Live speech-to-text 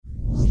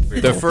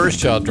The first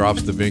child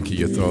drops the binky,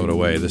 you throw it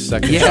away. The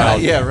second Yeah,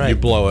 child, yeah, right. you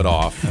blow it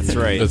off. That's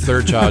right. The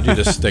third child, you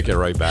just stick it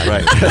right back.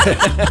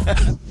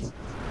 Right.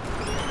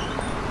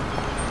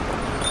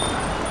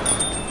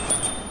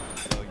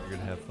 You're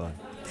gonna have fun.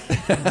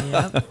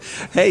 Yep.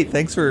 Hey,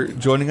 thanks for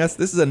joining us.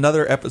 This is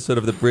another episode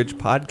of the Bridge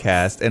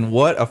Podcast, and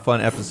what a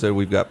fun episode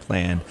we've got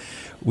planned.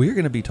 We're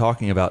going to be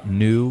talking about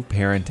new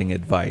parenting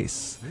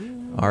advice.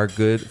 Our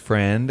good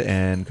friend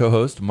and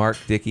co-host Mark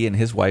Dickey and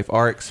his wife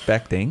are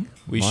expecting.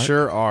 We Mark,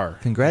 sure are.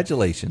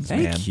 Congratulations,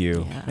 man. Thank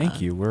you. Yeah.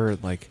 Thank you. We're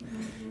like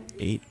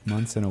 8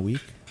 months in a week.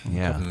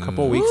 Yeah.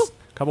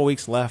 Couple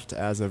weeks left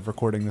as of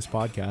recording this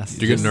podcast.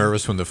 Do you get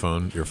nervous when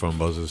your phone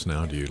buzzes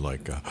now? Do you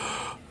like? Wonder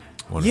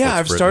if Yeah,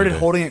 it's I've started Brittany?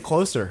 holding it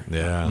closer.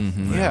 Yeah.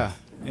 Yeah,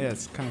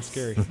 it's kind of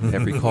scary.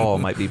 Every call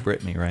might be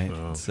Brittany, right?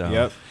 So.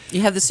 Yep.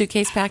 You have the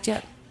suitcase packed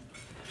yet?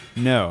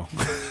 No,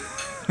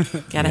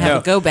 Gotta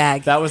have a go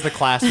bag. that was the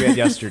class we had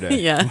yesterday.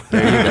 Yeah.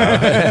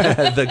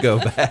 The go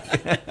back.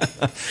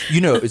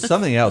 It's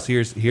something else.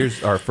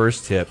 Here's our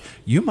first tip.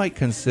 You might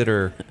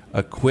consider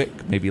a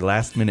quick, maybe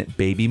last minute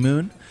baby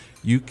moon.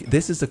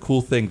 This is a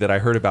cool thing that I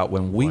heard about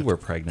when we were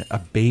pregnant. A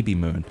baby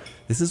moon.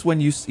 This is when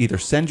you either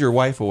send your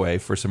wife away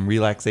for some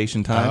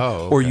relaxation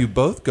time, or you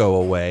both go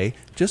away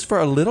just for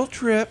a little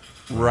trip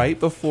right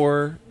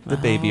before the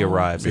baby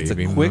arrives. It's a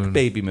Baby quick moon.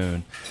 baby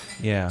moon.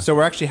 Yeah. So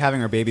we're actually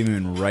having our baby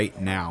moon right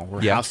now.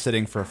 We're Yeah. house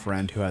sitting for a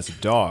friend who has a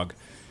dog.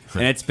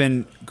 And it's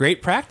been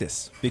great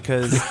practice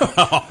because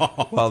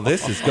Well,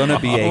 this is going to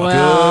be a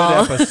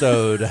Well. good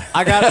episode.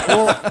 I got,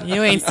 well,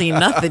 You ain't seen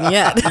nothing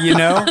yet.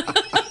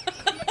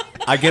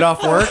 I get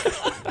off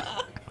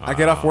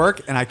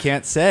work and I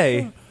can't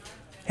say,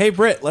 hey,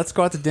 Britt, let's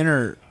go out to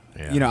dinner.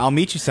 Yeah. I'll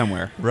meet you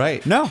somewhere.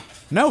 Right. No,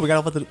 we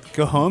got to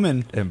go home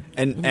and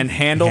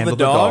handle the Handle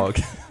dog.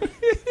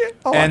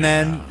 Oh, And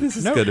then this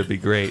is going to be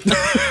great.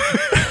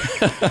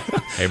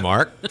 Hey,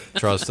 Mark,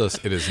 trust us,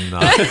 it is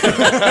not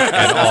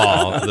at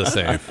all the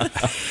same.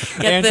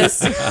 Get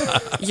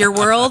this. Your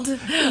world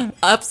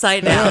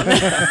upside down.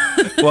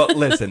 Well,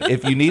 listen,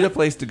 if you need a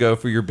place to go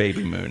for your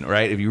baby moon,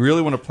 right? If you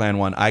really want to plan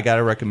one, I got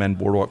to recommend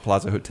Boardwalk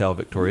Plaza Hotel,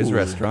 Victoria's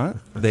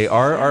Restaurant. They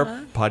are our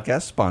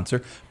podcast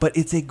sponsor, but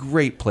it's a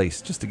great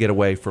place just to get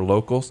away for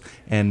locals.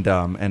 And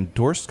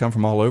tourists come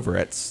from all over.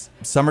 It's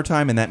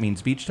summertime, and that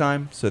means beach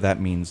time, so that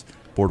means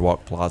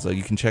Boardwalk Plaza.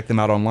 You can check them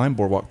out online,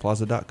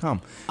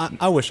 boardwalkplaza.com.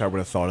 I wish I would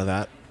have thought of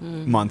that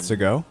months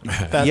ago.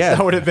 Yeah.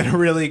 That would have been a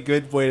really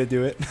good way to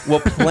do it. Well,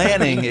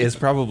 planning is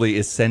probably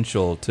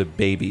essential to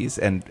babies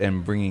and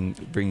bringing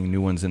new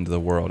ones into the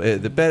world.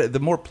 The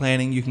more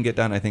planning you can get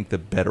done, I think the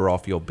better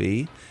off you'll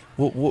be.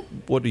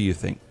 What do you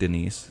think,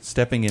 Denise?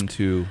 Stepping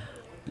into,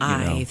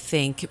 I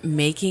think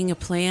making a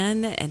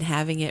plan and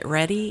having it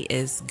ready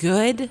is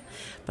good,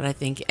 but I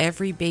think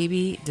every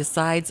baby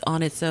decides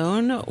on its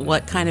own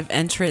what kind of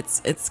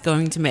entrance it's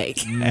going to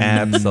make.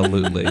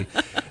 Absolutely.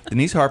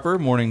 Denise Harper,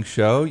 morning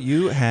show.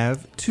 You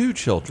have 2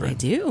 children. I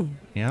do.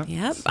 Yeah.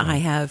 Yep. I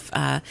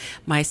have,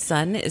 my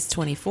son is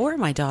 24.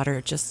 My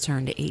daughter just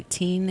turned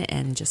 18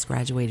 and just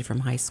graduated from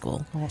high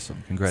school.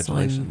 Awesome.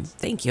 Congratulations.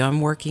 Thank you.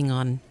 I'm working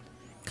on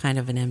kind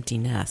of an empty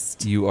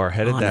nest. You are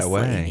headed that Honestly,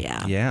 way.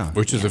 yeah. Yeah.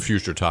 Which is a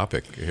future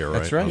topic here, right?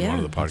 That's right. On Yeah. one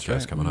of the That's podcasts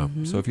right. coming up.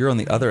 So if you're on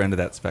the other end of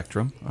that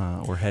spectrum,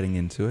 or heading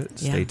into it,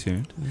 stay Yeah.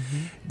 tuned.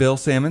 Bill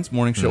Salmons,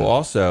 morning show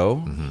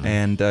also.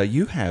 And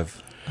you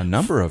have a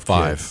number of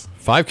kids.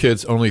 5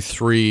 kids, only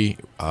 3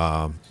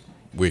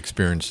 we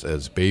experienced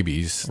as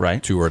babies.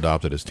 Right. 2 were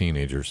adopted as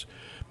teenagers.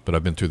 But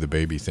I've been through the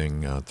baby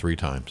thing 3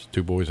 times.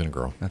 2 boys and a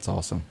girl. That's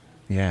awesome.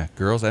 Yeah,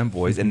 girls and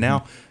boys. And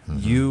now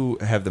you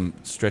have them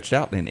stretched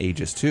out in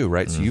ages too,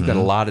 right? So you've got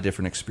a lot of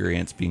different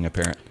experience being a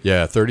parent.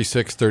 Yeah,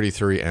 36,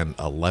 33, and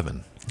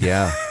 11.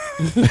 Yeah.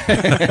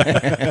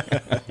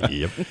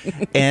 Yep.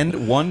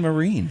 And 1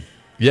 Marine.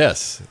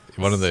 Yes,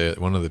 one of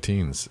the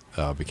teens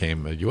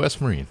became a U.S.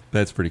 Marine.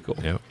 That's pretty cool.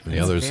 Yep, and the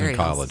That's others in very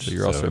college. awesome. So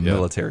you're also a yeah.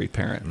 military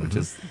parent, which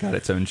has got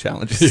its own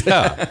challenges.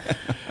 Yeah,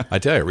 I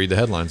tell you, read the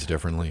headlines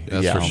differently.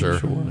 That's Yeah, for I'm sure.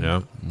 sure.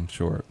 Yeah, I'm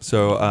sure.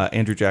 So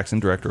Andrew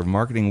Jackson, Director of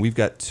Marketing, we've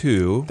got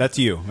 2. That's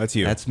you. That's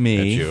you. That's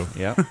me. That's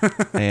you.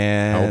 Yep.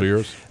 And How old are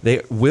yours?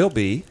 They will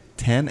be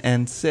 10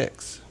 and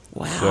 6.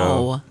 Wow.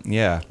 So,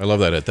 yeah. I love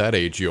that. At that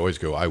age, you always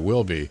go, "I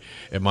will be."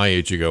 At my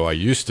age, you go, "I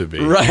used to be."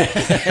 Right.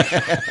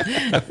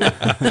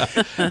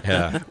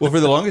 Yeah. Well, for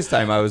the longest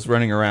time, I was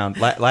running around.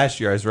 Last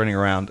year, I was running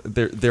around.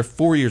 They're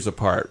 4 years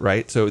apart,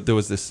 right? So there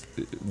was this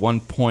one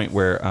point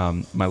where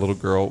my little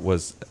girl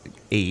was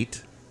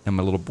 8 and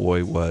my little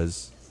boy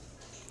was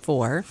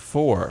 4.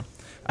 4.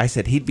 I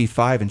said he'd be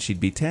 5 and she'd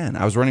be 10.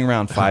 I was running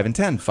around 5 and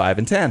 10, 5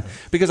 and 10,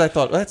 because I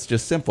thought, well, that's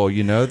just simple.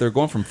 They're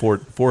going from 4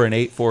 and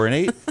 8, 4 and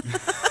 8.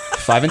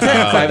 5 and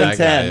 10, 5 and that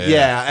 10. guy, yeah.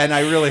 yeah. And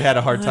I really had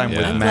a hard time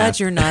with I'm math. glad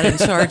you're not in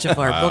charge of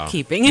our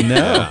bookkeeping.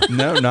 No,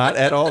 not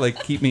at all. They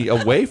keep me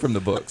away from the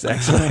books,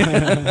 actually.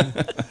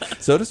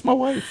 So does my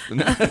wife.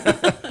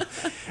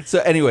 So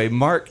anyway,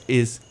 Mark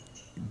is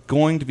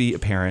going to be a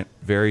parent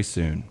very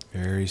soon.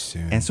 Very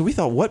soon. And so we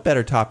thought, what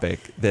better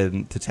topic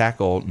than to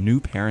tackle new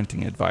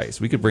parenting advice?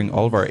 We could bring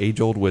all of our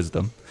age-old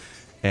wisdom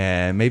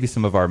and maybe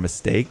some of our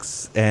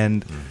mistakes,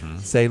 and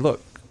say,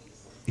 look,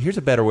 here's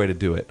a better way to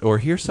do it, or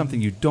here's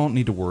something you don't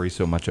need to worry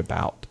so much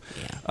about.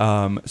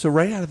 Yeah. So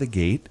right out of the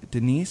gate,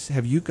 Denise,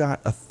 have you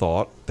got a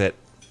thought that,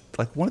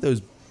 like, one of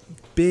those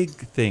big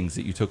things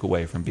that you took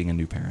away from being a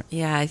new parent?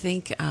 Yeah, I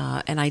think,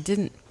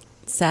 and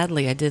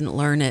sadly, I didn't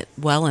learn it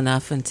well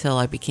enough until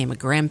I became a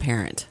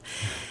grandparent.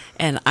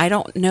 And I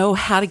don't know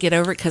how to get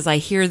over it because I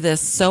hear this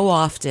so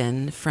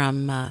often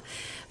from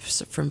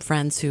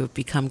friends who have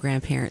become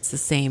grandparents, the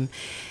same,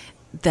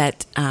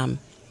 that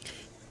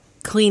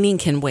cleaning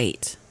can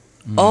wait.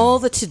 All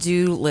the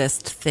to-do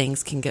list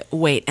things can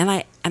wait. And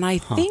I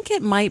think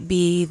it might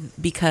be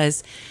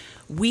because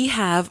we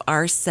have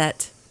our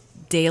set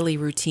daily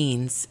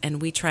routines, and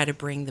we try to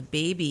bring the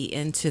baby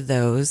into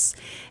those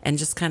and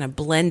just kind of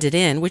blend it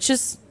in, which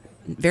is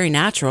very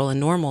natural and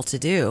normal to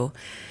do.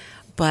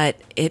 But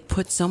it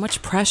puts so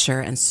much pressure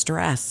and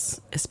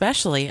stress,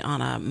 especially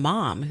on a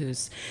mom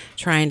who's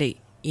trying to,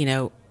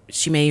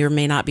 she may or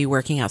may not be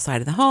working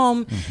outside of the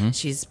home.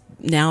 She's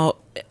now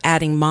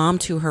adding mom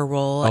to her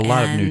role. A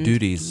lot of new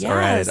duties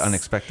are added Yes.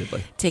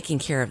 unexpectedly. Taking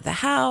care of the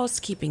house,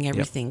 keeping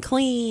everything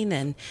clean.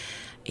 And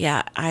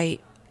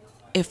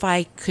if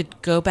I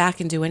could go back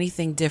and do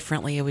anything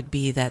differently, it would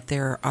be that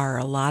there are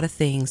a lot of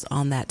things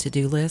on that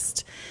to-do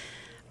list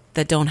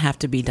that don't have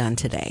to be done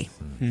today.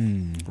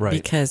 Right.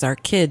 Because our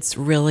kids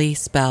really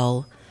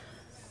spell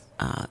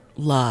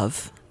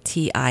love,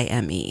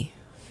 Time.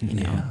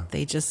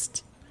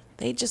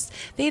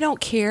 They don't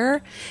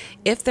care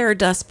if there are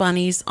dust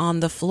bunnies on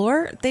the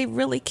floor. They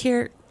really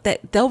care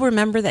that they'll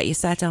remember that you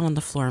sat down on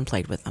the floor and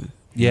played with them.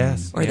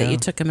 Yes. Or that you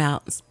took them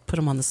out, put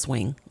them on the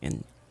swing,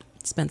 and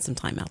spent some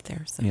time out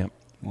there. So, Yep.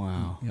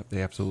 Wow. Yep.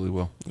 They absolutely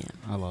will. yeah.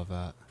 I love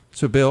that.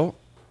 So, Bill,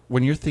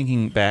 when you're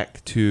thinking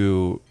back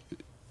to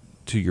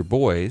your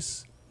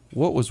boys,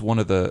 what was one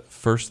of the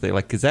first things,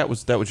 like, because that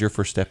was your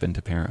first step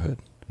into parenthood.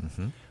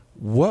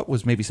 What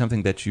was maybe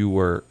something that you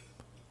were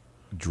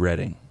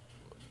dreading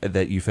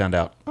that you found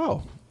out?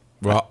 Oh,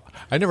 Well,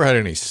 I never had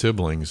any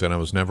siblings, and I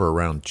was never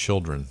around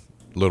children,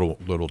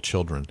 little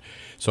children.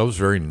 So I was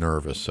very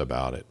nervous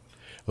about it.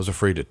 I was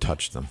afraid to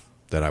touch them,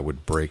 that I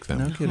would break them.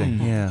 no kidding.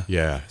 Yeah.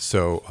 Yeah.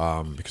 So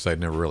because I'd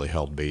never really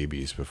held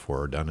babies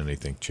before or done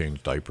anything,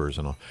 changed diapers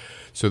and all.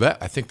 So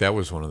I think that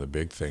was one of the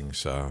big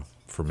things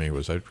for me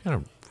was I kind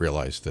of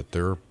realized that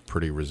they're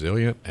pretty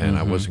resilient, and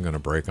I wasn't going to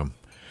break them,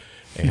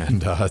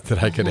 and that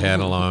I could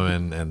handle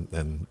them,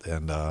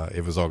 and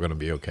it was all going to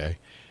be okay.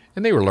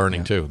 And they were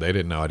learning too. They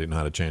didn't know I didn't know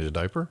how to change a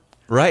diaper.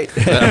 Right.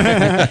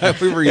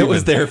 It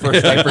was their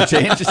first diaper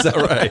change. So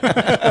right.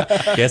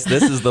 Guess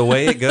this is the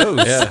way it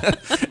goes. Yeah.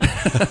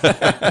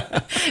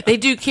 They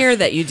do care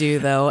that you do,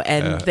 though,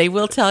 and they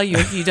will tell you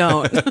if you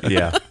don't.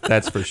 Yeah,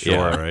 that's for sure.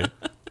 Yeah, right.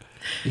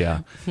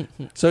 Yeah.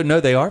 So no,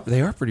 they are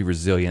pretty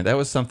resilient. That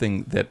was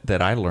something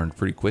that I learned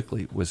pretty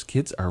quickly was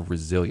kids are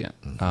resilient.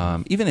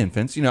 Even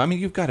infants,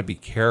 you've got to be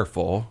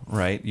careful,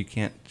 right? You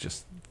can't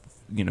just,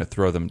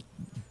 throw them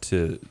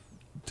to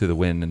the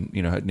wind and,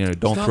 don't It's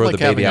throw not the like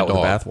having baby a out with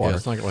the dog. bathwater. Yeah,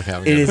 it's not like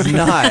having It a is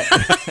not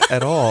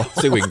at all.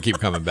 See, we can keep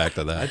coming back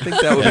to I that.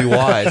 think that would be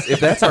wise. If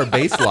that's our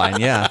baseline,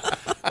 yeah.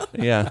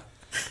 Yeah.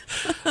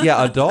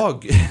 Yeah, a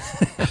dog,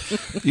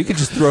 you could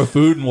just throw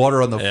food and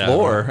water on the Yeah,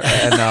 floor.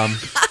 And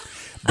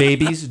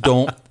babies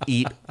don't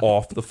eat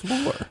off the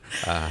floor.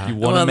 You want to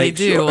Well, they make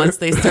do sure. once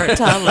they start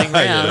toddling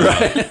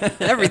around.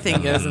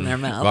 Everything goes in their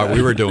mouth. Well,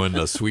 we were doing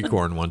the sweet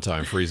corn one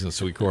time, freezing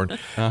sweet corn,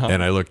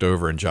 and I looked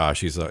over, and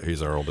Josh, he's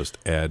our oldest,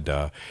 Ed.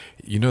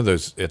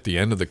 Those at the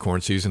end of the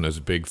corn season, those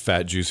big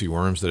fat juicy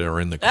worms that are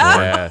in the corn.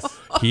 Yes.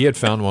 He had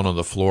found one on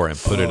the floor and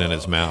put it in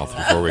his mouth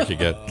before we could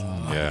get.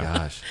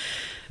 Gosh.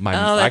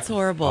 That's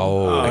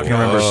horrible. I can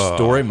remember a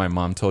story my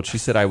mom told. She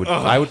said I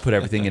would put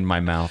everything in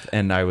my mouth,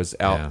 and I was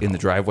out in the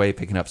driveway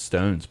picking up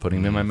stones,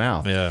 putting them in my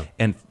mouth. Yeah.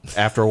 And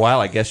after a while,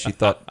 I guess she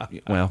thought,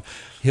 well,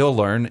 he'll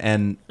learn,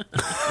 and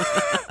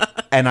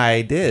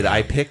I did.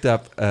 I picked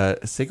up a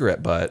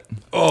cigarette butt.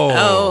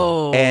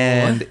 Oh.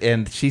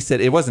 And she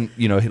said it wasn't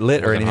lit or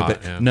Wasn't anything, hot,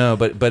 but yeah. no,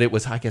 but it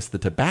was, I guess the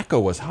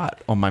tobacco was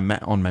hot on my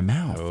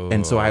mouth,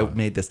 and so I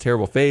made this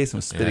terrible face and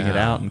was spitting it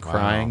Yeah, out and wow.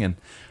 crying, and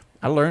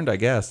I learned, I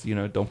guess,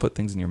 don't put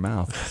things in your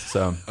mouth.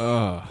 So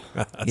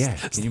yeah,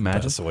 can you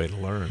imagine? That's the way to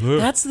learn.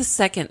 That's the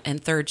second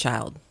and third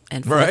child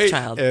and fourth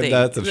child and thing.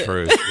 that's the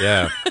truth.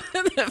 Yeah.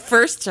 The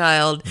first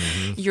child,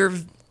 you're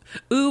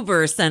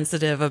uber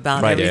sensitive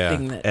about Right,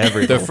 everything. yeah. That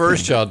Every The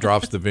first child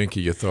drops the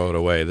binky, you throw it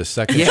away. The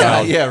second Yeah,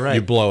 child, yeah, right.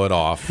 you blow it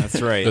off.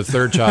 That's right. The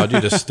third child, you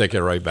just stick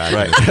it right back.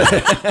 Right.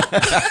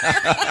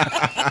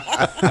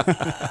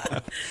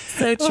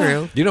 so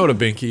true. Do you know what a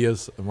binky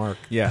is, Mark?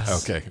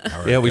 Yes. Okay. All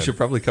right, Yeah, we good. should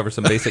probably cover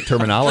some basic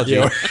terminology.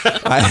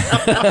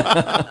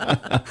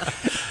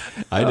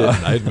 I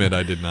didn't. I admit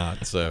I did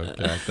not. So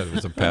yeah, I thought it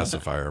was a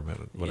pacifier, but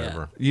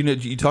whatever.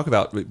 You talk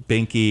about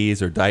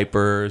binkies or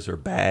diapers or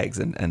bags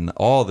and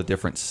all the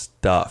different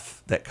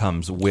stuff that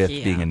comes with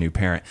Yeah. being a new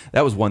parent.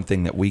 That was one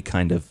thing that we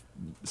kind of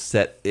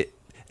set it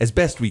as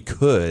best we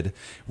could,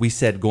 we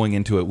said going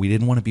into it, we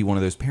didn't want to be one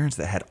of those parents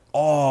that had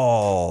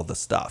all the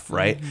stuff,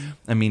 right?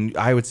 I mean,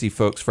 I would see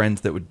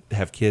friends that would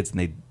have kids and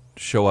they'd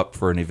show up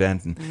for an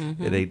event and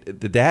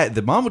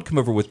the mom would come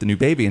over with the new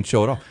baby and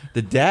show it off.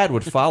 The dad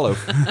would follow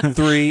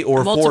 3 or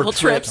 4 Multiple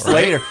trips trips.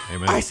 later.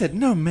 Amen. I said,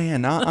 no,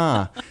 man,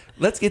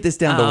 let's get this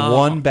down to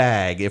one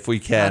bag if we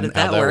can. How did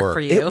that that work work? for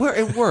you?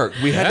 It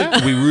worked. We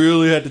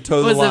really had to toe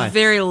It the was line. a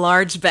very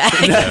large bag.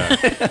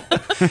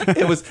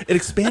 It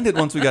expanded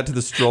once we got to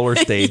the stroller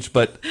stage,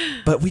 but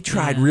we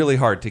tried really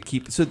hard to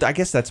keep. So I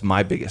guess that's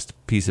my biggest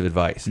piece of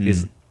advice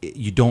is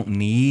you don't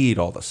need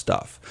all the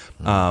stuff.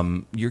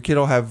 Your kid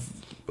will have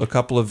a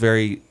couple of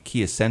very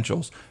key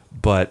essentials,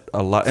 but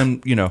a lot,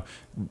 and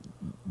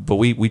but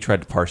we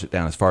tried to parse it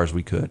down as far as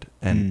we could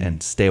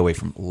and stay away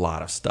from a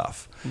lot of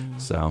stuff.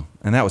 So,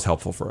 and that was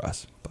helpful for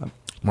us. But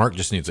Mark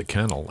just needs a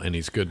kennel, and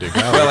he's good to go.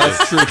 well,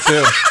 that's true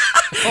too.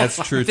 That's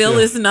true Bill too.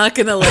 is not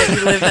going to let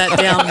you live that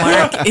down,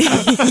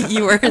 Mark.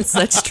 You are in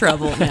such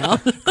trouble now.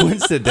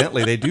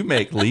 Coincidentally, they do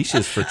make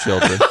leashes for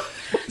children.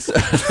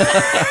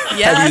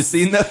 Yes. Have you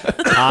seen them?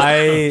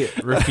 I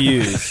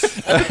refuse.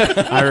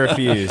 I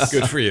refuse.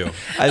 Good for you.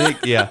 I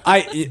think, yeah.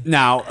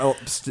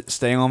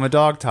 Staying on the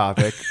dog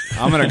topic,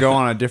 I'm gonna go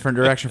on a different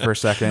direction for a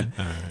second.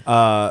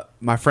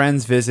 My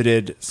friends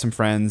visited some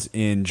friends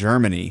in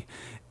Germany,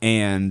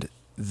 and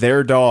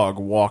their dog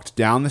walked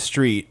down the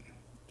street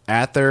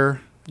at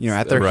their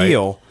Right.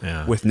 heel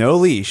Yeah. with no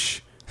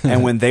leash.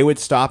 And when they would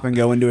stop and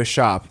go into a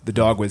shop, the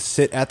dog would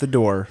sit at the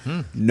door,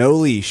 no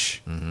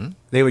leash.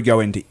 They would go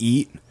in to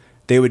eat.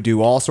 They would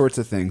do all sorts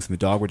of things, and the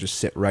dog would just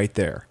sit right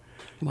there.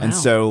 Wow. And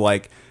so,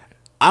 I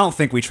don't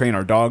think we train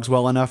our dogs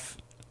well enough,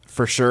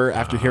 for sure,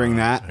 after hearing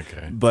that.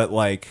 okay. But,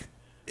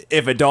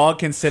 if a dog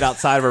can sit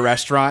outside of a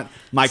restaurant,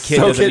 my kid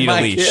So doesn't can need a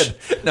my leash.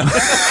 kid. No.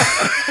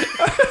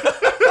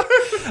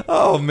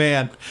 Oh,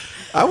 man.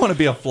 I want to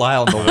be a fly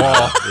on the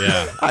wall.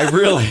 Yeah. I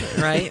really.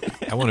 Right?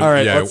 I want to. All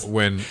right, yeah, let's-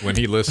 when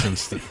he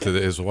listens to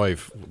his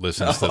wife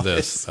listens to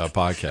this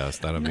podcast,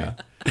 that'll be.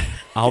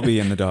 I'll be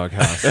in the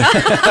doghouse. All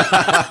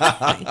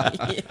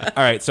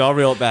right, so I'll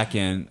reel it back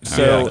in.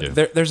 So thank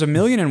you. there's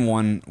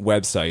 1,000,001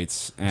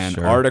 websites and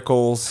Sure.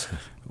 articles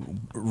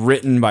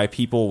written by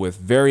people with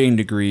varying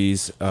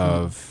degrees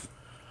of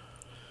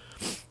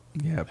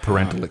Yeah,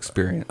 parental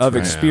experience.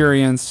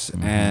 experience,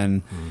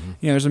 and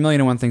there's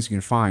 1,000,001 things you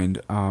can find.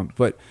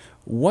 But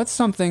what's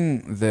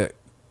something that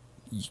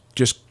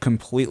just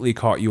completely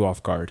caught you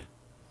off guard,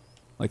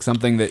 like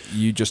something that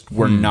you just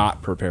were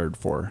not prepared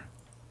for?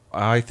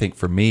 I think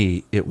for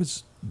me, it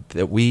was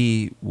that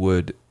we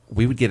would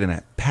get in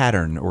a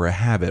pattern or a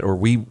habit, or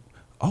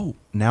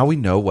now we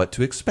know what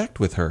to expect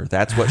with her.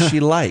 That's what she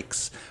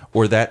likes,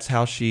 or that's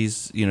how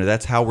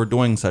that's how we're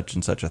doing such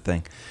and such a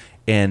thing.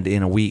 And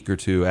in a week or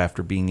two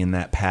after being in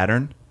that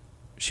pattern,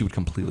 she would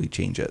completely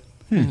change it.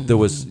 There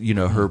was,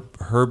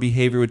 her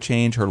behavior would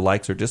change, her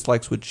likes or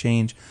dislikes would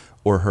change,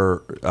 or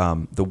her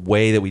the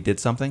way that we did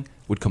something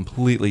would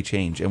completely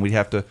change, and we'd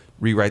have to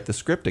rewrite the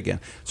script again.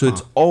 So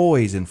it's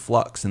always in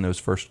flux in those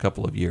first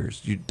couple of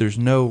years. There's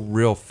no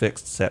real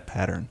fixed set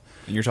pattern.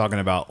 And you're talking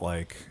about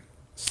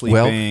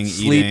sleeping,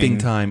 sleeping eating.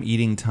 time,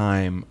 eating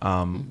time,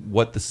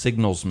 what the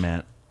signals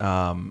meant,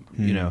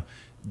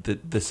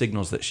 the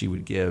signals that she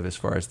would give as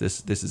far as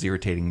this is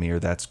irritating me, or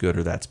that's good,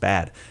 or that's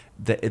bad.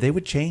 They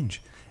would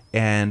change.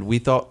 And we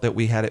thought that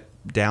we had it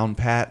down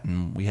pat,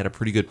 and we had a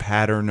pretty good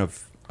pattern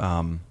of,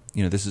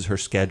 this is her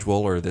schedule,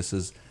 or this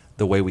is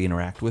the way we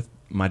interact with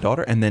my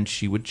daughter. And then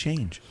she would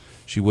change.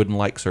 She wouldn't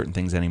like certain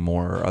things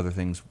anymore, or other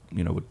things,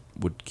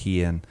 would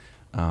key in.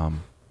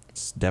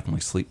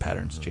 Definitely sleep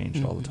patterns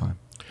changed all the time.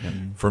 Yep.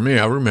 For me,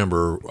 I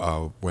remember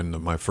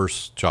when my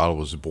first child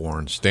was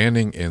born,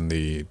 standing in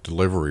the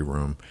delivery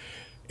room,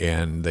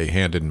 and they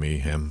handed me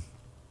him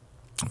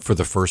for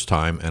the first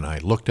time, and I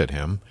looked at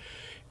him,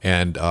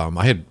 and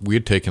we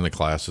had taken the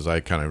classes. I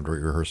kind of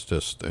rehearsed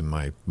this in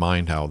my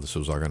mind how this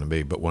was all going to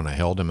be, but when I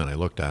held him and I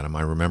looked at him,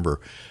 I remember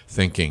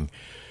thinking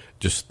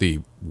just the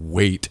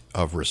weight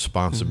of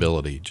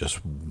responsibility just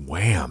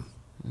wham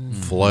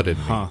flooded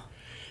me.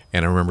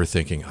 And I remember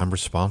thinking, I'm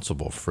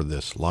responsible for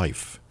this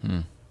life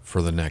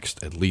for the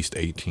next at least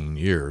 18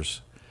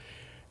 years.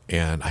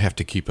 And I have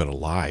to keep it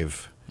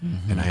alive,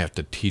 and I have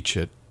to teach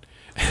it.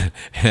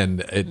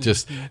 And it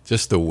just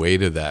the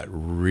weight of that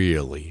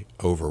really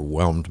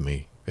overwhelmed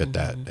me at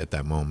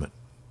that moment.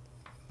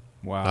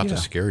 Wow. Not to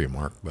scare you,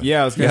 Mark, but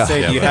Yeah, I was going to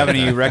say, do you have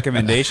any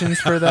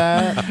recommendations for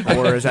that?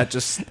 Or is that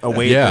just a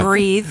way Yeah. to...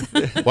 Breathe.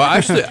 Well,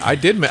 actually,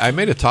 I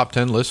made a top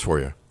 10 list for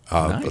you.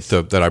 Nice.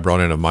 That I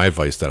brought into my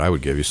advice that I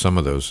would give you. Some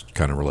of those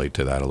kind of relate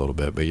to that a little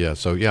bit, but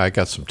I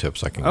got some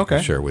tips I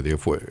can share with you.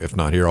 If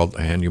not here, I'll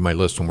hand you my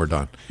list when we're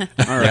done.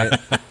 All right.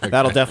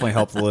 That'll definitely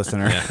help the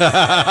listener.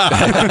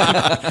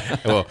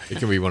 Well, it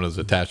can be one of those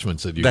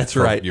attachments that you That's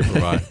right. you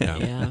provide.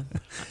 Yeah.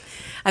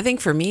 I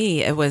think for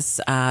me, it was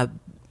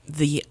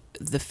the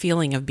the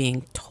feeling of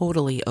being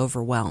totally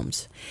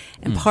overwhelmed.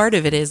 And part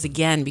of it is,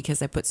 again,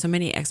 because I put so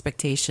many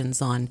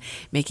expectations on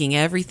making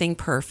everything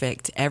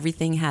perfect.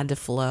 Everything had to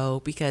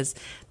flow because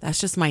that's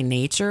just my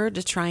nature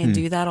to try and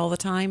do that all the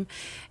time.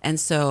 And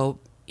so,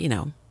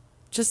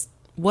 just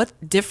what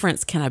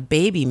difference can a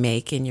baby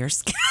make in your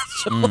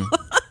schedule?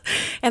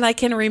 And I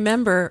can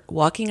remember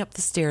walking up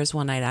the stairs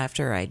one night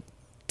after I'd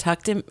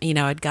tucked him,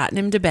 I'd gotten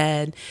him to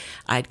bed.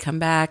 I'd come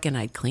back and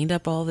I'd cleaned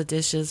up all the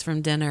dishes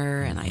from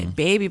dinner and I had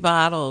baby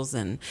bottles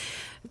and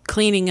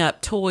cleaning up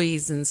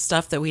toys and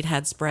stuff that we'd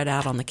had spread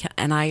out on the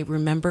and I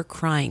remember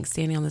crying,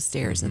 standing on the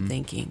stairs and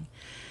thinking,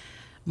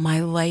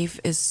 my life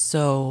is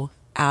so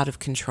out of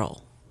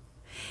control.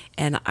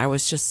 And I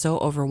was just so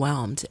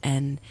overwhelmed.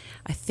 And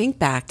I think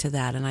back to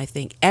that and I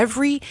think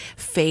every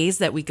phase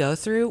that we go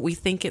through, we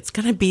think it's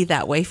going to be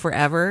that way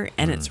forever.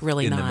 And it's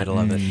really In not. the middle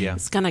of it, yeah.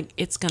 It's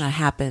gonna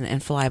happen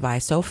and fly by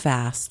so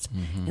fast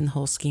in the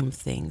whole scheme of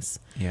things.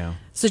 Yeah.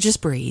 So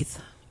just breathe.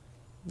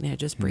 Yeah,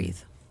 just breathe.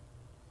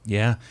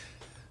 Yeah.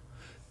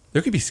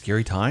 There could be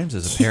scary times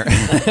as a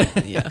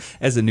parent. Yeah.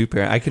 As a new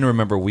parent, I can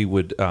remember we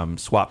would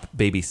swap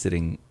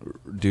babysitting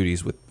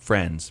duties with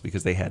friends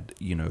because they had,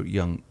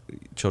 young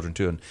children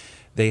too. And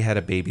they had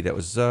a baby that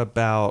was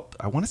about,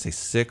 I want to say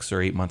 6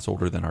 or 8 months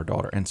older than our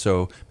daughter. And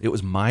so it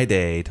was my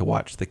day to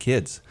watch the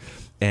kids,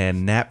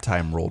 and nap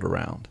time rolled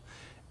around.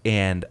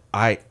 And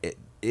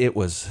it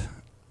was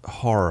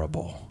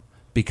horrible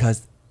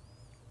because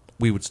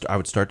I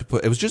would start to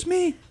put, it was just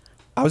me.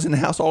 I was in the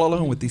house all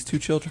alone with these 2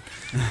 children.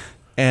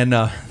 And,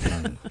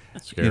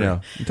 Scary.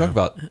 you talk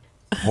about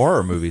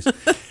horror movies.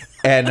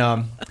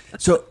 And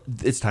so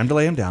it's time to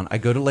lay him down. I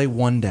go to lay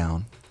one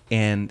down,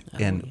 and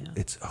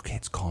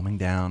it's calming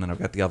down, and I've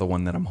got the other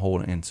one that I'm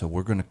holding. And so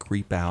we're going to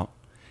creep out.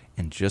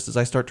 And just as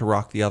I start to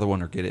rock the other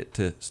one or get it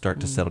to start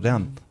to settle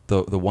down,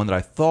 the one that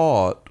I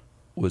thought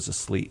was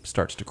asleep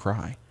starts to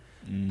cry,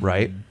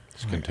 right?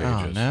 It's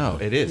contagious. Oh, no,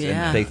 it is.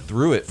 Yeah. And they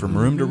threw it from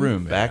room to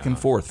room, back and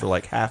forth for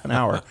like half an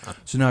hour.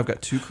 So now I've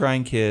got 2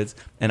 crying kids,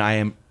 and I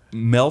am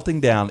melting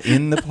down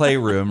in the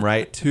playroom,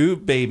 right? 2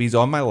 babies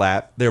on my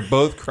lap. They're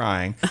both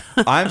crying.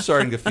 I'm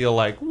starting to feel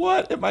like,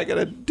 what am I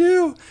going to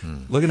do?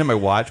 Looking at my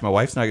watch. My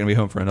wife's not going to be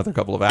home for another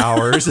couple of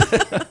hours.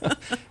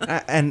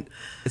 And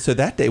so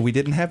that day we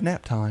didn't have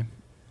nap time.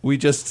 We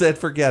just said,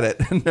 forget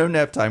it. No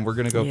nap time. We're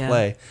going to go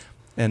play.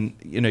 And,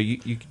 you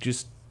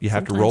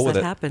have to roll with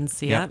it. Sometimes that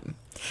happens, yeah.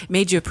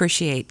 Made you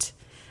appreciate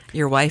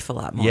your wife a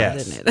lot more,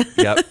 didn't it?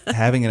 Yep.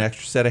 Having an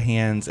extra set of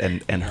hands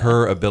and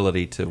her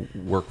ability to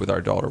work with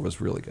our daughter was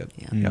really good.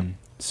 Yeah. Yep.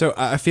 So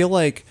I feel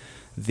like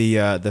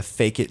the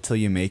fake it till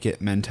you make it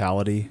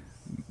mentality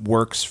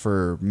works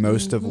for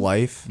most of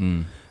life,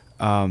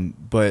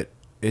 but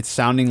it's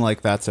sounding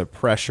like that's a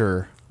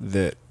pressure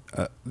that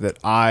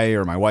I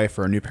or my wife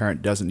or a new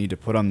parent doesn't need to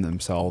put on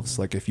themselves.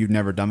 Like if you've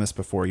never done this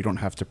before, you don't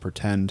have to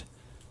pretend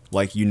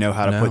like you know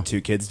how to put 2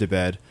 kids to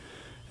bed,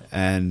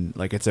 and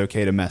like it's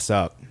okay to mess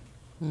up,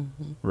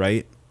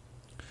 right?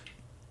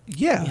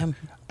 Yeah.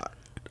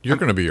 You're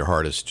going to be your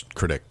hardest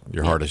critic,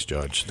 your hardest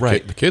judge.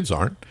 Right. The kids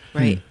aren't.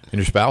 Right. And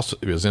your spouse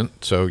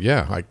isn't. So,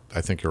 yeah,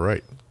 I think you're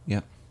right.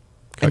 Yeah.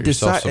 Cut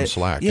yourself some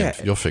slack. Yeah.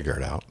 And you'll figure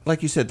it out.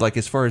 Like you said, like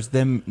as far as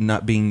them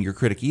not being your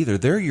critic either,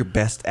 they're your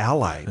best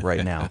ally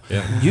right now.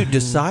 You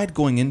decide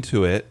going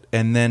into it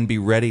and then be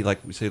ready, like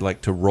we say,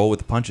 like to roll with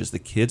the punches. The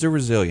kids are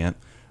resilient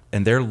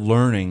and they're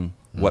learning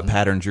what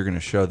patterns you're going to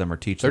show them or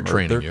teach They're them.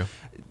 training you.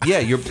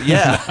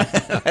 Yeah,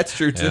 that's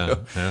true too.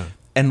 Yeah.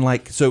 And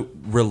like, so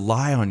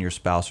rely on your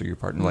spouse or your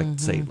partner. Like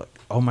say, like,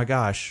 oh my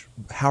gosh,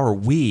 how are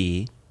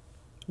we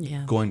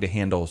going to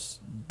handle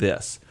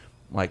this?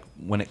 Like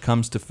when it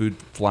comes to food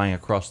flying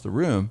across the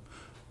room,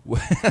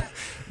 what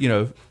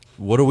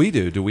do we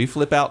do? Do we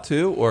flip out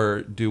too,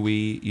 or do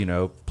we,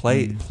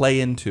 play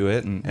into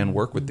it and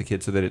work with the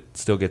kid so that it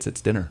still gets its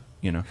dinner?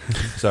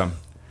 So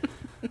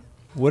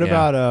What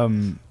about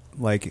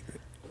like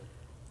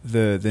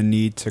the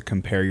need to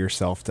compare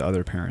yourself to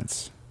other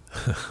parents?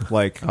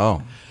 Like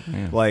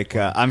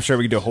I'm sure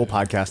we could do a whole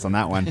podcast on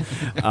that one.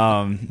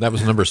 That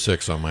was number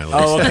 6 on my list.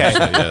 Oh, okay. So,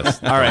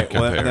 yes, All right,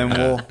 compare, then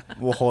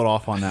we'll hold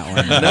off on that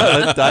one.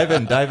 no, let's dive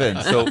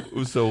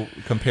in. So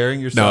comparing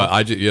No,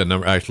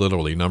 yourself.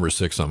 literally number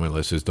 6 on my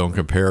list is don't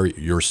compare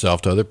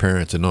yourself to other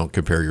parents and don't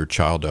compare your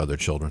child to other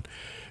children.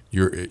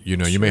 You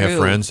may have True.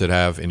 friends that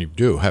have, and you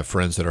do have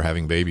friends that are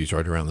having babies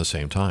right around the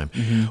same time.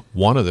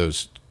 One of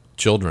those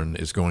children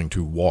is going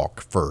to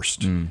walk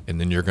first, and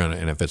then you're going to,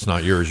 and if it's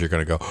not yours, you're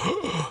going to go,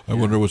 I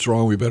wonder what's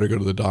wrong. We better go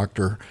to the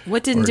doctor.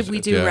 What did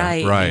we do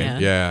right? Right.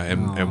 Yeah.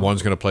 And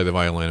one's going to play the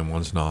violin and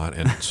one's not,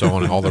 and so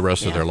on, and all the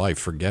rest of their life.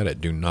 Forget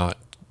it. Do not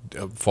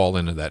fall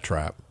into that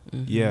trap.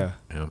 Yeah.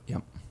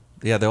 Yep.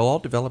 Yeah, they'll all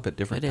develop at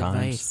different Good times.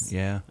 advice.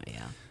 Yeah.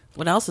 Yeah.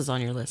 What else is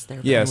on your list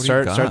there? Yeah, What do you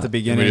start got? the Can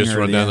beginning. we just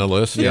or run down the end.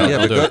 list? Yeah, I'll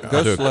but do it. go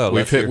I'll do it. slow.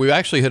 Let's hear. We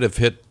actually have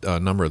hit a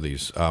number of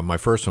these. My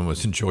first one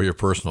was enjoy your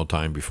personal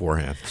time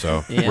beforehand.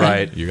 So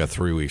Right. you got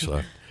 3 weeks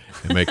left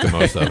and make the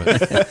most of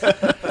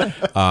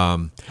it.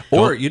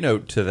 Or,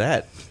 to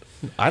that,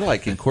 I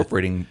like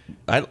incorporating,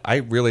 I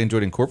really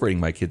enjoyed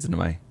incorporating my kids into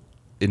my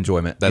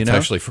enjoyment. That's you know?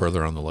 actually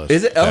further on the list.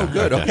 Is it? Oh, Yeah.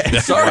 good. Okay.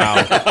 Sorry.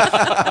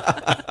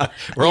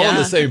 We're all on Yeah.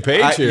 the same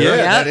page here. Yeah,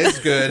 Yeah. that is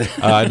good.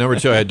 Number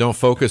 2, I don't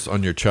focus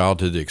on your child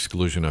to the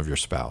exclusion of your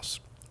spouse.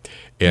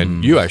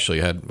 And you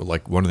actually had,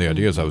 like, one of the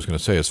ideas I was going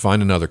to say is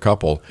find another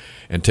couple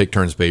and take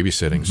turns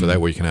babysitting so that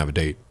way you can have a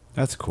date.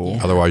 That's cool.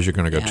 Yeah. Otherwise, you're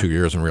going to go Yeah. 2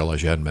 years and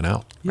realize you hadn't been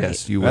out.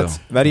 Yes, you will.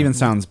 That even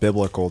sounds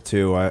biblical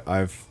too.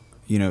 I've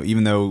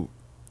even though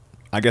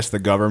I guess the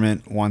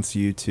government wants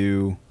you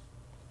to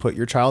put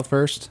your child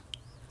first,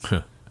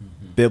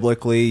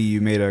 biblically you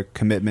made a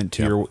commitment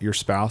to your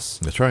spouse.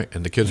 That's right.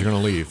 And the kids are going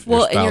to leave. Well,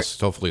 Your and your- spouse,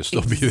 hopefully, will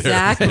still be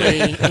there.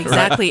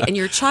 Exactly. And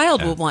your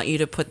child will want you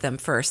to put them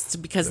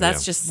first because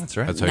that's Yeah. just That's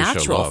right. That's how you show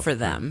natural love. for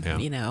them, Yeah.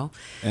 you know.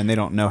 And they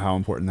don't know how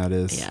important that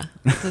is. Yeah.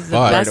 The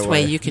But- best Right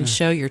way away. you can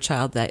show your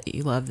child that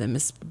you love them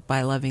is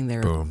by loving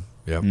their Boom.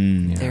 Yep.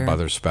 their, By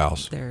their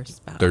spouse. their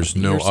spouse. There's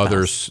no your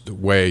spouse. other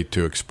way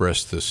to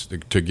express this,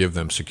 to give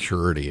them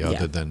security other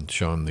Yeah. than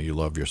showing that you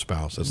love your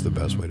spouse. That's the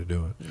best way to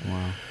do it.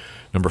 Wow.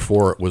 Number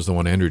 4 was the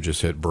one Andrew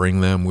just hit.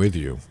 Bring them with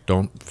you.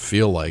 Don't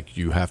feel like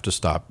you have to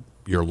stop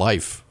your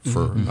life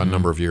for a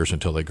number of years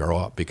until they grow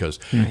up because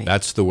Right.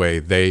 that's the way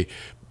they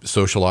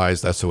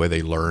socialize. That's the way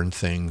they learn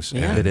things.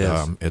 Yeah. And, It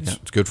is.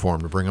 It's good for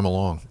them to bring them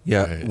along.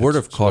 Yeah, It's word a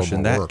of little caution,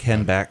 more that work, can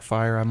but-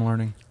 backfire, I'm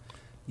learning.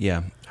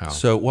 Yeah. How?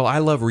 So, well, I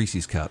love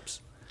Reese's Cups.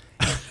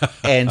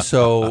 And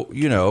so,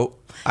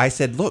 I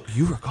said, look,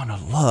 you are going to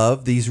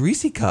love these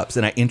Reese's Cups.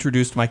 And I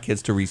introduced my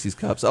kids to Reese's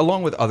Cups,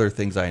 along with other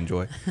things I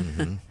enjoy.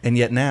 And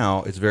yet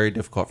now it's very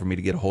difficult for me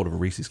to get a hold of a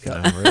Reese's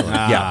Cup.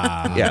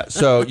 Yeah. Yeah.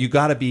 So you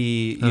got to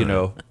be,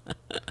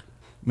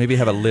 maybe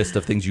have a list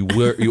of things you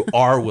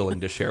are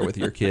willing to share with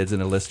your kids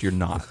and a list you're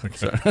not.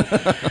 So-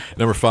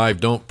 Number 5,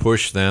 don't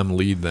push them,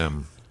 lead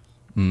them.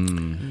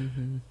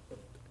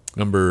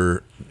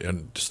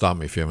 And stop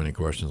me if you have any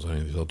questions on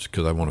any of these,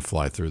 because I want to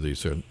fly through these.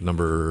 So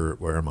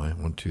where am I?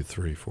 1, 2,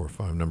 3, 4,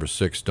 5. Number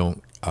 6,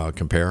 don't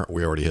compare.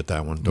 We already hit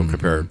that one. Don't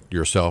compare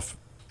yourself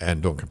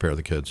and don't compare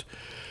the kids.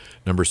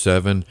 Number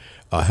 7,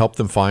 help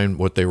them find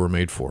what they were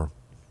made for.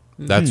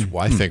 That's,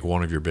 I think,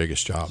 one of your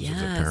biggest jobs as a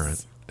Yes.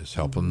 parent is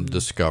help them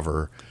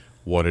discover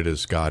what it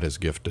is God has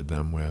gifted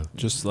them with.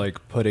 Just like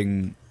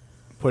putting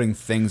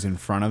things in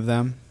front of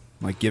them,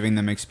 like giving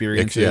them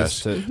experiences.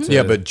 Yes. To,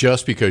 Yeah, but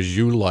just because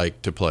you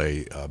like to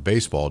play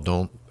baseball,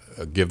 don't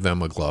give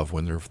them a glove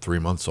when they're 3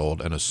 months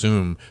old and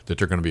assume that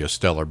they're going to be a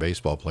stellar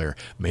baseball player.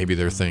 Maybe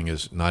their thing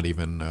is not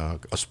even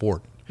a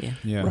sport. Yeah.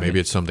 Yeah. Or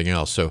maybe it's something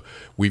else. So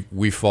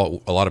we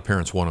fall. A lot of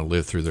parents want to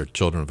live through their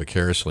children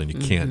vicariously, and you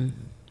can't.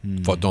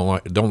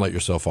 Don't let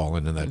yourself fall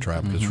into that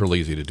trap. It's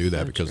really easy to do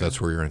that because that's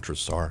where your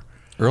interests are.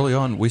 Early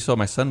on, we saw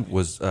my son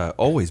was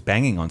always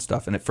banging on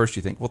stuff, and at first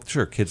you think, well,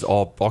 sure,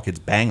 all kids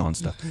bang on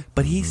stuff,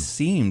 but he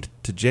seemed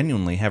to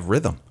genuinely have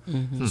rhythm.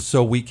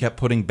 So we kept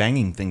putting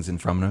banging things in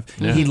front of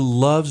him. Yeah. He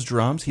loves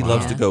drums. He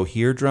loves to Yeah. go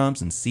hear drums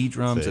and see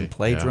drums See, and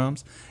play yeah.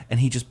 drums, and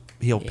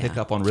he'll pick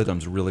Yeah. up on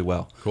rhythms really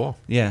well. Cool.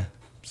 Yeah,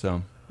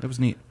 so it was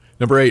neat.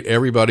 Number 8,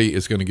 everybody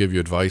is going to give you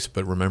advice,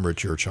 but remember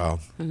it's your child.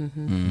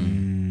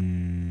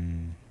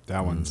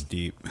 that one's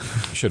deep.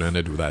 I should have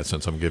ended with that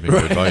since I'm giving you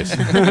advice.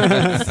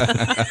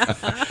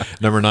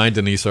 Number 9,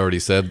 Denise already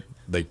said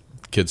the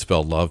kids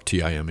spelled love,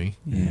 Time.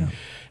 Yeah.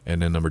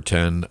 And then number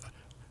 10,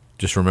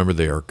 just remember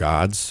they are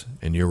God's,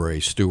 and you are a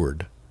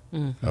steward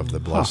of the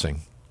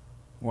blessing.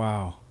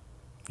 Wow.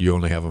 You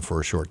only have them for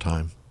a short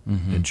time.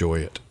 Enjoy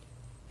it.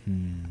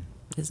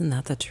 Isn't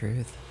that the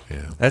truth?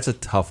 Yeah. That's a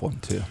tough one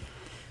too.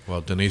 Well,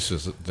 Denise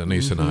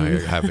and I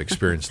have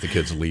experienced the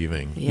kids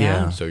leaving.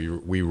 Yeah. So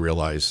we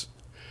realize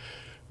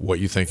what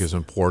you think is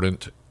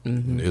important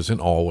isn't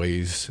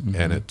always,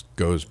 and it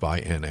goes by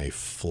in a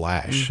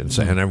flash. And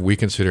so, and we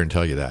can sit here and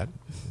tell you that.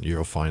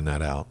 You'll find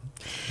that out.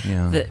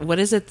 Yeah. What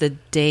is it? The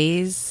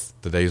days.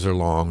 The days are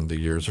long, the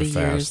years are The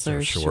fast, years they're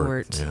are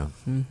short. short. Yeah.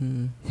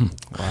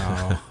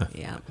 Wow.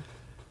 Yeah.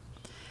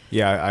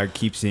 Yeah, I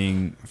keep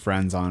seeing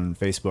friends on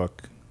Facebook.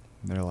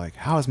 They're like,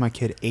 "How is my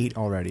kid 8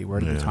 already?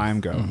 Where did the time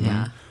go?"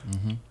 Yeah.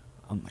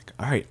 I'm like,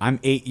 "All right, I'm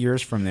 8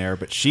 years from there,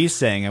 but she's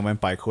saying it went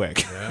by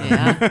quick."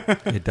 Yeah.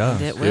 It does.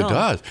 It will. It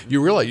does.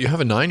 You realize you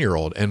have a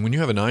 9-year-old, and when you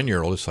have a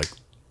 9-year-old, it's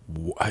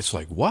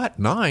like what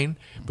 9?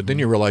 But then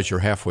you realize you're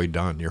halfway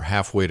done. You're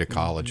halfway to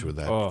college with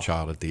that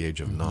child at the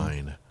age of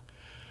 9.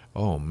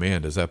 Oh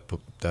man, does that put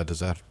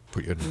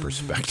you in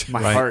perspective?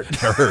 My right? heart. It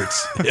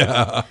hurts.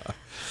 Yeah.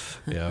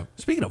 Yeah.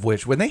 Speaking of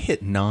which, when they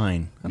hit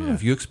 9, I don't know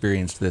if you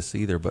experienced this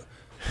either, but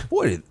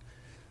boy,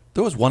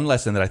 there was one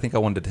lesson that I think I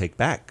wanted to take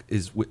back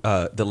is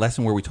the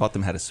lesson where we taught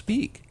them how to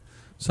speak.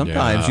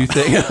 Sometimes Yeah. you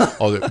think,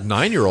 Oh, the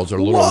 9-year-olds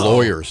are little Whoa.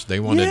 lawyers.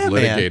 They want Yeah, to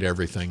litigate man.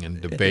 everything and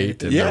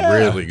debate, and Yeah. they're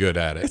really good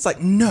at it. it's like,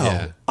 no,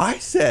 Yeah. I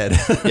said.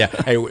 Yeah.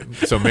 Hey,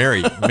 so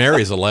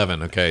Mary's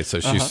 11. Okay,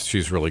 so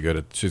she's really good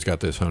at. She's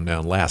got this honed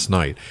down. Last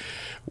night,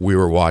 we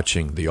were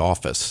watching The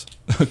Office.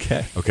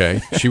 Okay.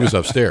 Okay, she was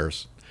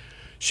upstairs.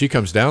 She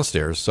comes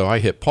downstairs, so I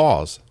hit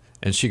pause,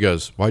 and she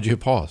goes, "Why'd you hit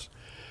pause?"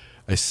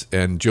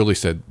 And Julie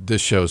said, "This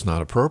show's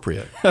not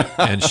appropriate."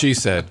 And she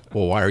said,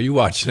 "Well, why are you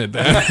watching it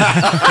then?"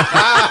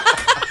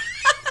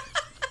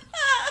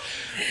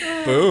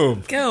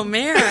 Boom. Go,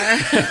 Mara.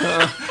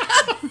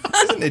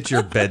 Isn't it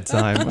your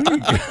bedtime?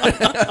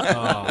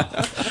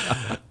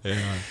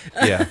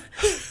 Yeah.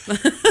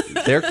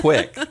 They're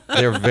quick.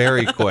 They're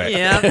very quick.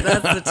 Yeah,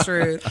 that's the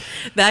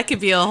truth. That could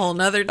be a whole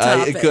nother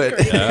topic. It could.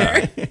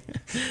 Right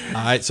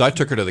there. So I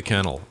took her to the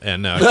kennel,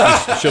 and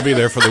she'll be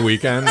there for the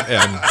weekend.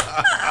 And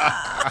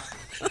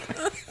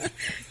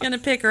Gonna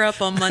pick her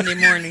up on Monday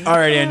morning. All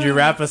right, Andrew,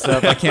 wrap us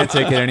up. I can't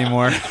take it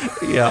anymore.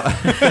 Yeah.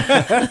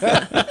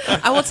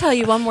 I will tell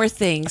you one more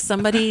thing.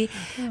 Somebody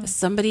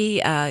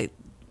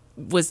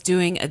was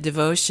doing a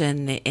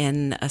devotion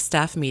in a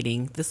staff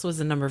meeting. This was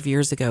a number of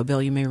years ago.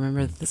 Bill, you may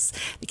remember this.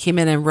 They came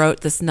in and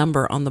wrote this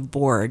number on the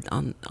board,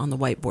 on the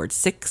whiteboard,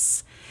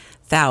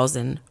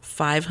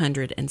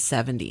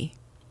 6,570.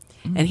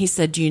 And he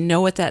said, "Do you know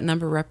what that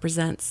number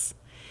represents?"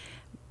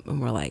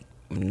 And we're like,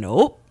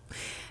 "Nope."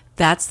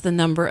 That's the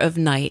number of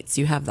nights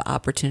you have the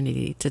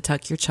opportunity to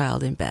tuck your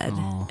child in bed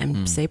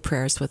and say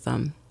prayers with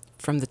them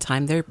from the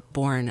time they're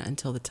born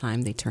until the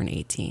time they turn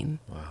 18.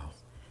 wow.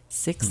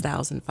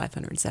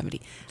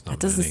 6,570. That not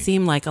doesn't many.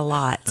 seem like a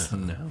lot.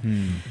 No.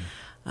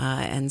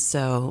 And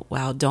so,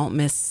 wow, don't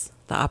miss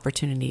the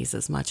opportunities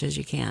as much as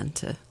you can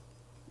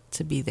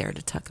to be there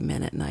to tuck them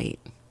in at night.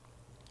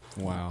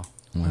 Wow.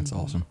 That's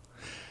awesome.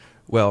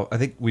 Well, I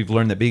think we've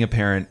learned that being a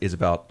parent is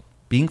about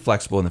being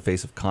flexible in the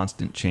face of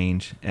constant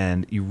change,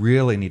 and you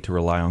really need to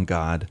rely on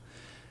God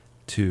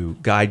to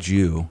guide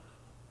you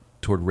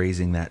toward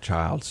raising that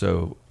child.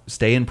 So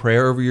stay in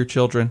prayer over your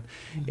children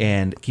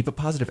and keep a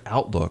positive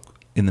outlook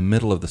in the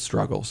middle of the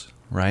struggles,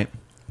 right?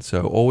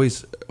 So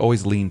always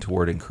lean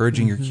toward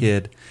encouraging your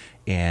kid,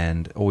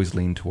 and always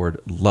lean toward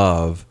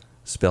love,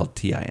 spelled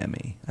Time.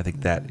 I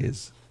think that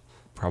is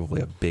probably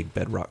a big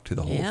bedrock to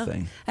the whole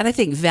thing. And I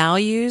think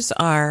values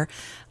are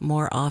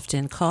more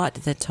often caught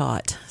than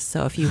taught.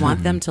 So if you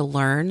want them to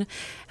learn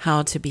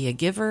how to be a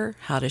giver,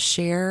 how to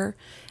share,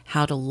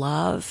 how to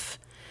love,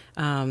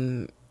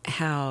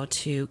 how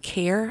to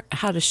care,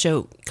 how to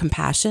show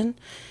compassion,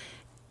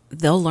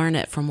 they'll learn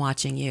it from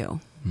watching you.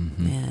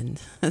 And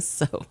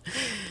so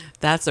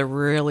that's a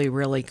really,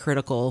 really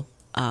critical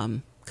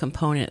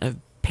component of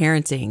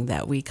parenting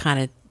that we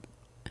kind of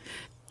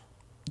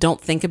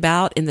don't think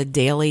about in the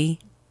daily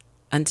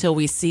until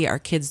we see our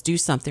kids do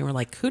something. We're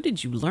like, who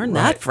did you learn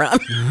that from?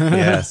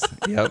 Yes.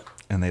 Yep.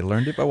 And they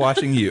learned it by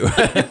watching you.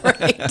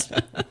 Right.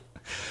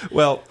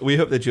 Well, we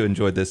hope that you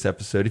enjoyed this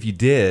episode. If you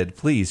did,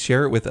 please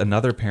share it with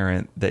another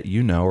parent that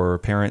you know, or a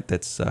parent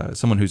that's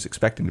someone who's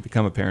expecting to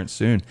become a parent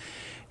soon.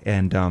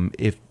 And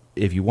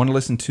if you want to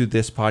listen to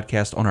this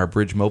podcast on our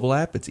Bridge mobile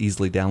app, it's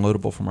easily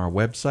downloadable from our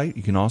website.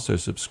 You can also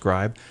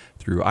subscribe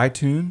through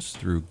iTunes,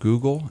 through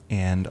Google,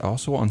 and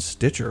also on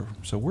Stitcher.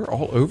 So we're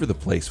all over the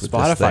place with this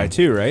Spotify thing.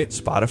 too, right?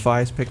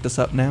 Spotify's picked us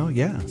up now.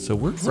 Yeah, so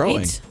we're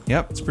growing. Sweet.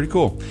 Yep, it's pretty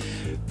cool.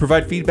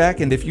 Provide feedback,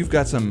 and if you've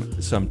got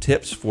some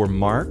tips for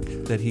Mark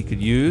that he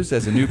could use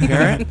as a new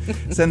parent,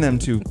 send them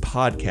to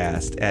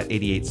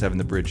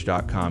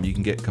podcast@887thebridge.com. You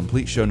can get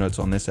complete show notes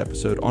on this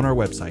episode on our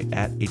website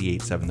at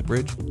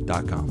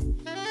 887thebridge.com.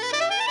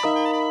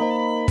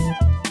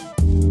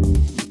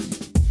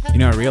 You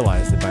know, I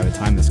realized that by the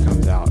time this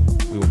comes out,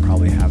 we will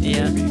probably have the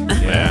Yeah. baby.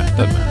 Yeah,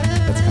 doesn't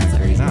matter. That's kind of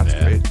crazy. That's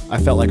Yeah. great. I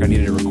felt like I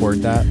needed to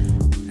record that,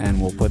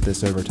 and we'll put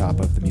this over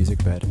top of the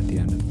music bed at the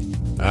end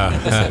of the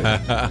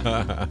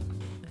episode.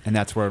 And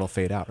that's where it'll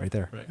fade out right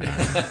there.